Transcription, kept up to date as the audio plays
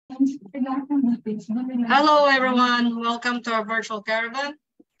Hello, everyone. Welcome to our virtual caravan.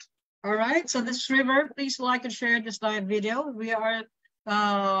 All right. So this is River. Please like and share this live video. We are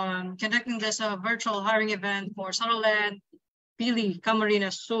conducting this virtual hiring event for Sutherland, Pili,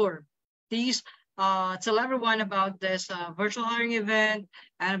 Camarines Sur. Please tell everyone about this virtual hiring event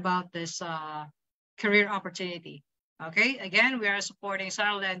and about this career opportunity. Okay. Again, we are supporting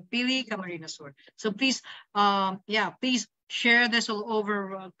Sutherland, Pili, Camarines Sur. So please, please share this all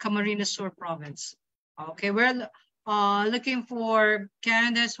over Camarines Sur province. Okay, we're looking for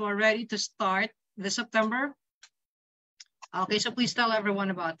candidates who are ready to start this September. Okay, so please tell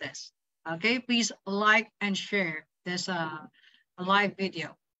everyone about this. Okay, please like and share this live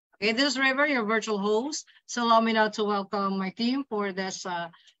video. Okay, this is River, your virtual host. So allow me now to welcome my team for this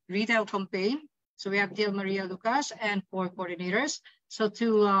retail campaign. So we have Tia Maria Lucas and 4 coordinators. So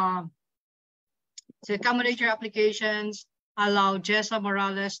to accommodate your applications, allow Jessa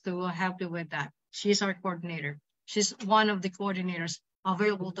Morales to help you with that. She's our coordinator. She's one of the coordinators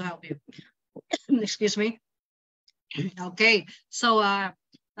available to help you. Excuse me. Okay, so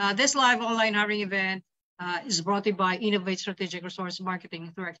this live online hiring event is brought to you by Innovate Strategic Resource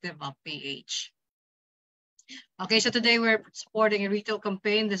Marketing through Activa PH. Okay, so today we're supporting a retail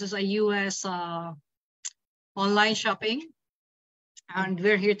campaign. This is a US online shopping, and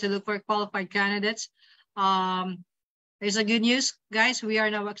we're here to look for qualified candidates. There's a good news, guys. We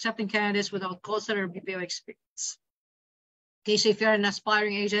are now accepting candidates without call center or BPO experience. Okay, so if you're an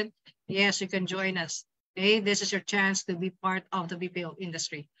aspiring agent, yes, you can join us. Okay, this is your chance to be part of the BPO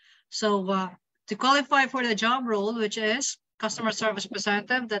industry. So to qualify for the job role, which is customer service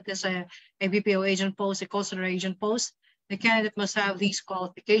representative, that is a BPO agent post, a call center agent post, the candidate must have these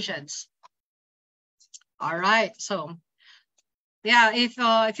qualifications. All right, so yeah, if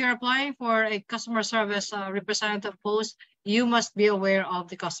you're applying for a customer service representative post, you must be aware of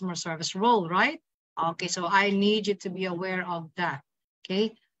the customer service role, right? Okay, so I need you to be aware of that.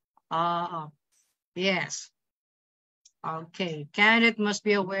 Okay. Yes. Okay, candidate must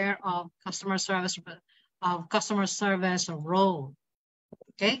be aware of customer service role.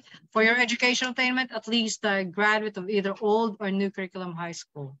 Okay, for your educational attainment, at least a graduate of either old or new curriculum high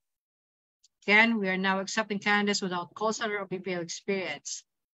school. Again, we are now accepting candidates without call center or BPO experience.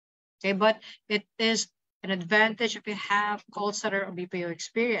 Okay, but it is an advantage if you have call center or BPO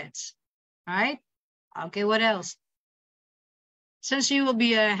experience. All right. Okay, what else? Since you will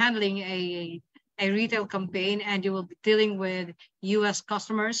be handling a retail campaign and you will be dealing with US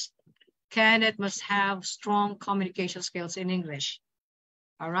customers, candidate must have strong communication skills in English.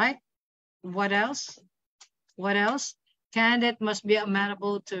 All right. What else? What else? Candidate must be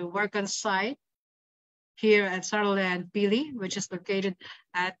amenable to work on site here at Sutherland, Pili, which is located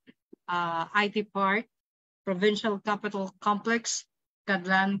at IT Park, Provincial Capital Complex,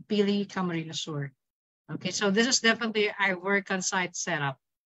 Cadlan, Pili, Camarines Sur. Okay, so this is definitely a work on site setup.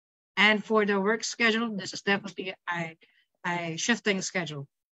 And for the work schedule, this is definitely a shifting schedule.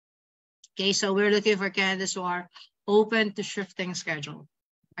 Okay, so we're looking for candidates who are open to shifting schedule.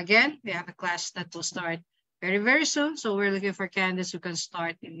 Again, we have a class that will start very, very soon. So we're looking for candidates who can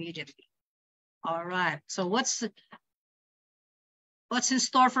start immediately. All right. So what's in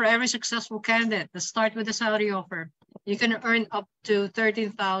store for every successful candidate? Let's start with the salary offer. You can earn up to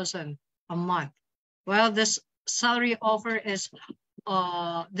 13,000 a month. Well, this salary offer is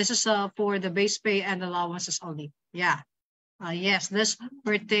this is for the base pay and allowances only. Yeah. Yes, this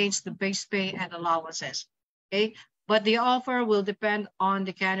pertains to base pay and allowances. Okay. But the offer will depend on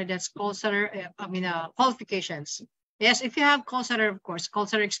the candidate's call center, qualifications. Yes, if you have call center, of course, call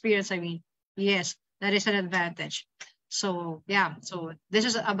center experience, yes, that is an advantage. So yeah, so this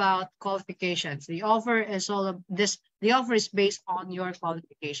is about qualifications. The offer is all of this. The offer is based on your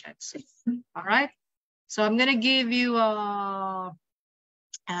qualifications. All right. So I'm gonna give you the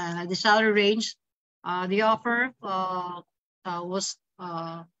salary range. The offer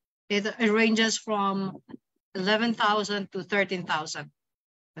it ranges from 11,000 to 13,000.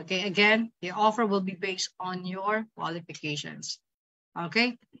 Okay, again, the offer will be based on your qualifications.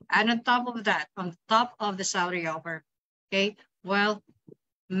 Okay, and on top of that, on top of the salary offer, okay, well,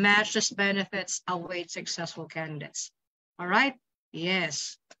 matches benefits await successful candidates. All right,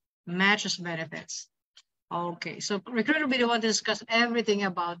 yes, matches benefits. Okay, so recruiter will be the one to discuss everything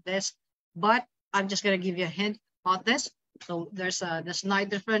about this, but I'm just gonna give you a hint about this. So there's this night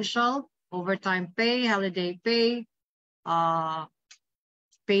differential, overtime pay, holiday pay,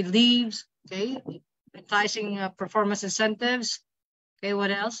 paid leaves, okay, enticing performance incentives. Okay, what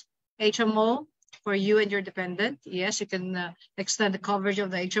else? HMO for you and your dependent. Yes, you can extend the coverage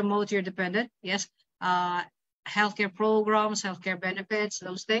of the HMO to your dependent. Yes, healthcare programs, healthcare benefits,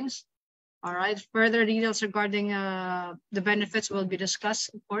 those things. All right. Further details regarding the benefits will be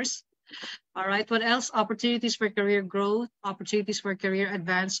discussed, of course. All right. What else? Opportunities for career growth, opportunities for career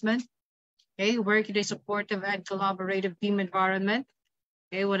advancement. Okay. Work in a supportive and collaborative team environment.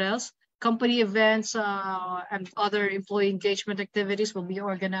 Okay. What else? Company events and other employee engagement activities will be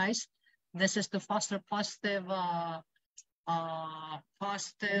organized. This is to foster positive and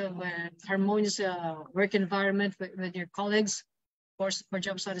harmonious work environment with your colleagues, of course, for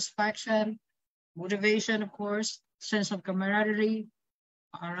job satisfaction, motivation, of course, sense of camaraderie.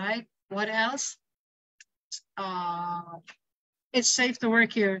 All right. What else? It's safe to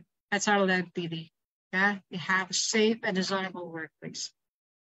work here at Sutherland PD. Yeah, we have a safe and desirable workplace,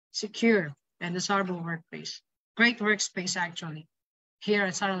 secure and desirable workplace, great workspace actually here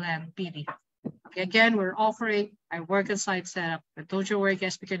at Sutherland PD. Okay, again, we're offering a work on site setup, but don't you worry,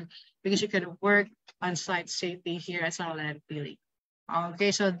 guys, because you can work on site safely here at Sutherland PD.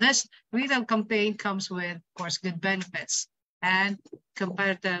 Okay, so this retail campaign comes with, of course, good benefits and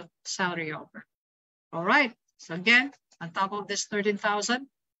competitive salary offer. All right, so again, on top of this 13,000,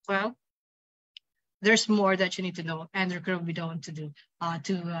 well, there's more that you need to know, and we're going to be going to do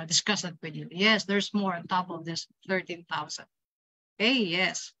to discuss that with you. Yes, there's more on top of this 13,000. Hey,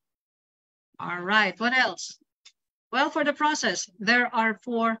 yes. All right, what else? Well, for the process, there are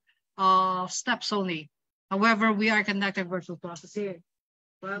 4 steps only. However, we are conducting virtual process here.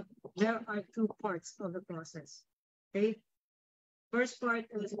 Well, there are 2 parts of the process. Okay. First stage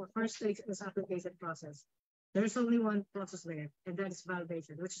is application process. There's only one process there, and that is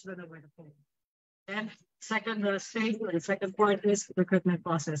validation, which is done over the phone. And second stage, or the second part is recruitment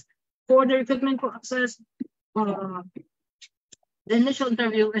process. For the recruitment process, the initial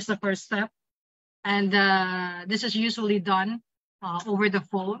interview is the first step, and this is usually done over the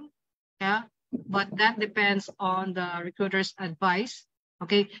phone. Yeah, but that depends on the recruiter's advice.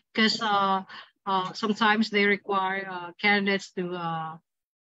 Okay, because sometimes they require candidates to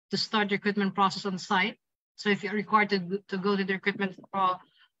start the recruitment process on site. So if you're required to go to the recruitment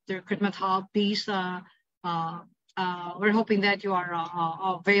hub, please, we're hoping that you are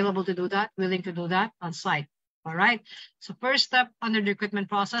available to do that, willing to do that on site. All right. So first step under the recruitment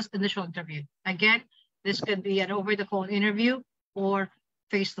process, initial interview. Again, this could be an over the phone interview or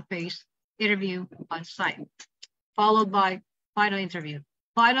face-to-face interview on site, followed by final interview.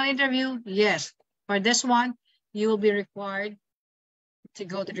 Final interview, yes. For this one, you will be required to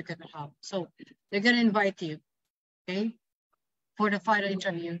go to the recruitment hub. So they're going to invite you, okay, for the final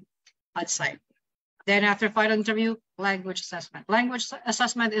interview on site. Then after final interview, language assessment. Language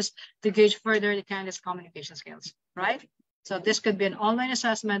assessment is to gauge further the candidate's communication skills, right? So this could be an online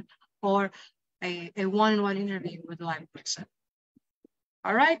assessment or a one-on-one interview with a live person.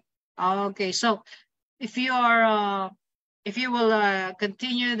 All right. Okay. So if you will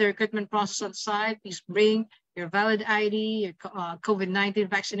continue the recruitment process on site, please bring your valid ID, your COVID-19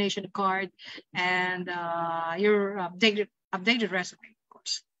 vaccination card, and your updated resume, of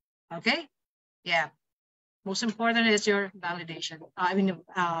course. Okay. Yeah. Most important is your validation.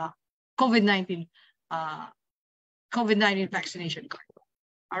 COVID-19 vaccination card.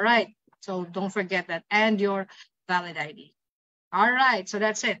 All right. So don't forget that, and your valid ID. All right. So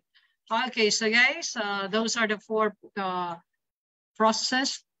that's it. Okay. So guys, those are the 4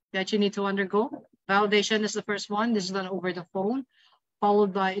 processes that you need to undergo. Validation is the first one. This is done over the phone,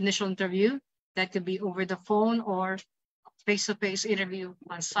 followed by initial interview. That could be over the phone or face-to-face interview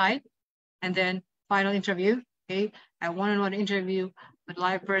on site. And then final interview, okay, a one-on-one interview with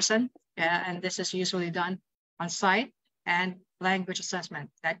live person. Yeah, and this is usually done on site. And language assessment.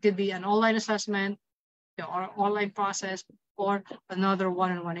 That could be an online assessment, or online process, or another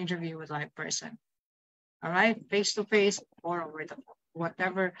one-on-one interview with live person. All right, face-to-face or over the phone,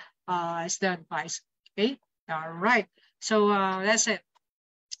 whatever is the advice. Okay, all right. So that's it.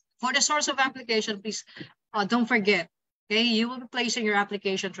 For the source of application, please don't forget. Okay, you will be placing your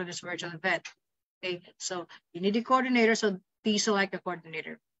application through this virtual event. Okay, so you need a coordinator, so please select a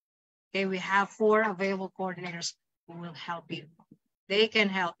coordinator. Okay, we have 4 available coordinators who will help you. They can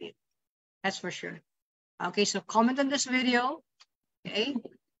help you, that's for sure. Okay, so comment on this video. Okay,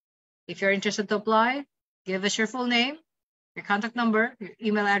 if you're interested to apply, give us your full name, your contact number, your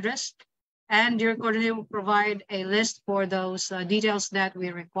email address, and your coordinator will provide a list for those details that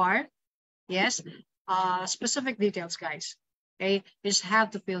we require. Yes, specific details, guys. Okay, you just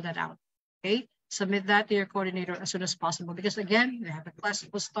have to fill that out. Okay, submit that to your coordinator as soon as possible, because again, we have a class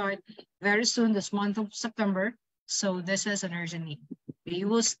will start very soon this month of September. So this is an urgent need. We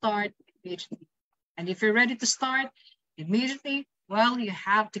will start immediately. And if you're ready to start immediately, well, you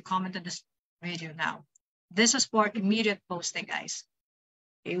have to comment on this video now. This is for immediate posting, guys.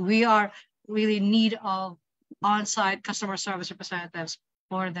 Okay, we are really in need of on-site customer service representatives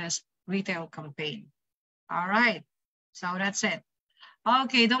for this retail campaign. All right, so that's it.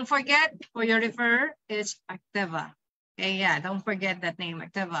 Okay, don't forget for your referrer, it's Activa. Okay, yeah, don't forget that name,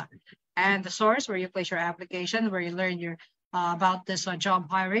 Activa. And the source where you place your application, where you learn your about this job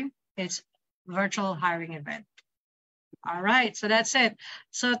hiring, it's virtual hiring event. All right, so that's it.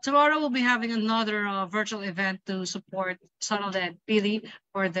 So tomorrow we'll be having another virtual event to support Sutherland Pili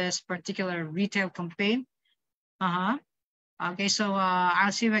for this particular retail campaign. Okay, so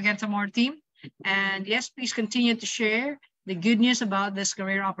I'll see you again tomorrow, team. And yes, please continue to share the good news about this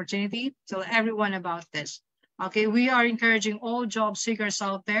career opportunity. Tell everyone about this. Okay, we are encouraging all job seekers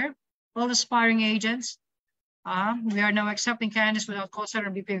out there, all aspiring agents. We are now accepting candidates without call center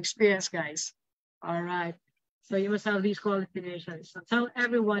BPO experience, guys. All right. So you must have these qualifications. So tell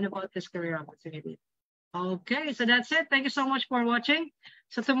everyone about this career opportunity. Okay, so that's it. Thank you so much for watching.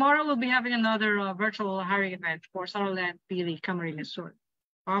 So tomorrow we'll be having another virtual hiring event for Sutherland, Pili, Camarines Sur,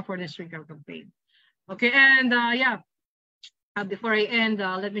 for this retail campaign. Okay, and yeah, before I end,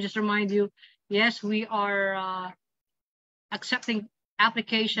 let me just remind you, yes, we are accepting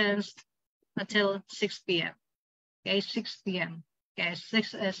applications until 6 p.m. Okay, 6 p.m. Okay,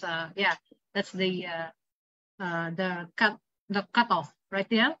 6 is yeah, that's the cutoff right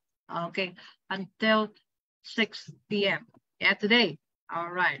there. Okay, until 6 p.m. Yeah, today. All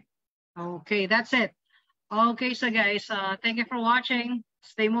right. Okay, that's it. Okay, so guys, thank you for watching.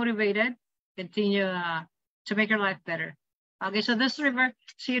 Stay motivated. Continue to make your life better. Okay, so this is River.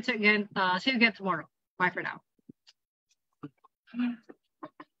 See you again. See you again tomorrow. Bye for now.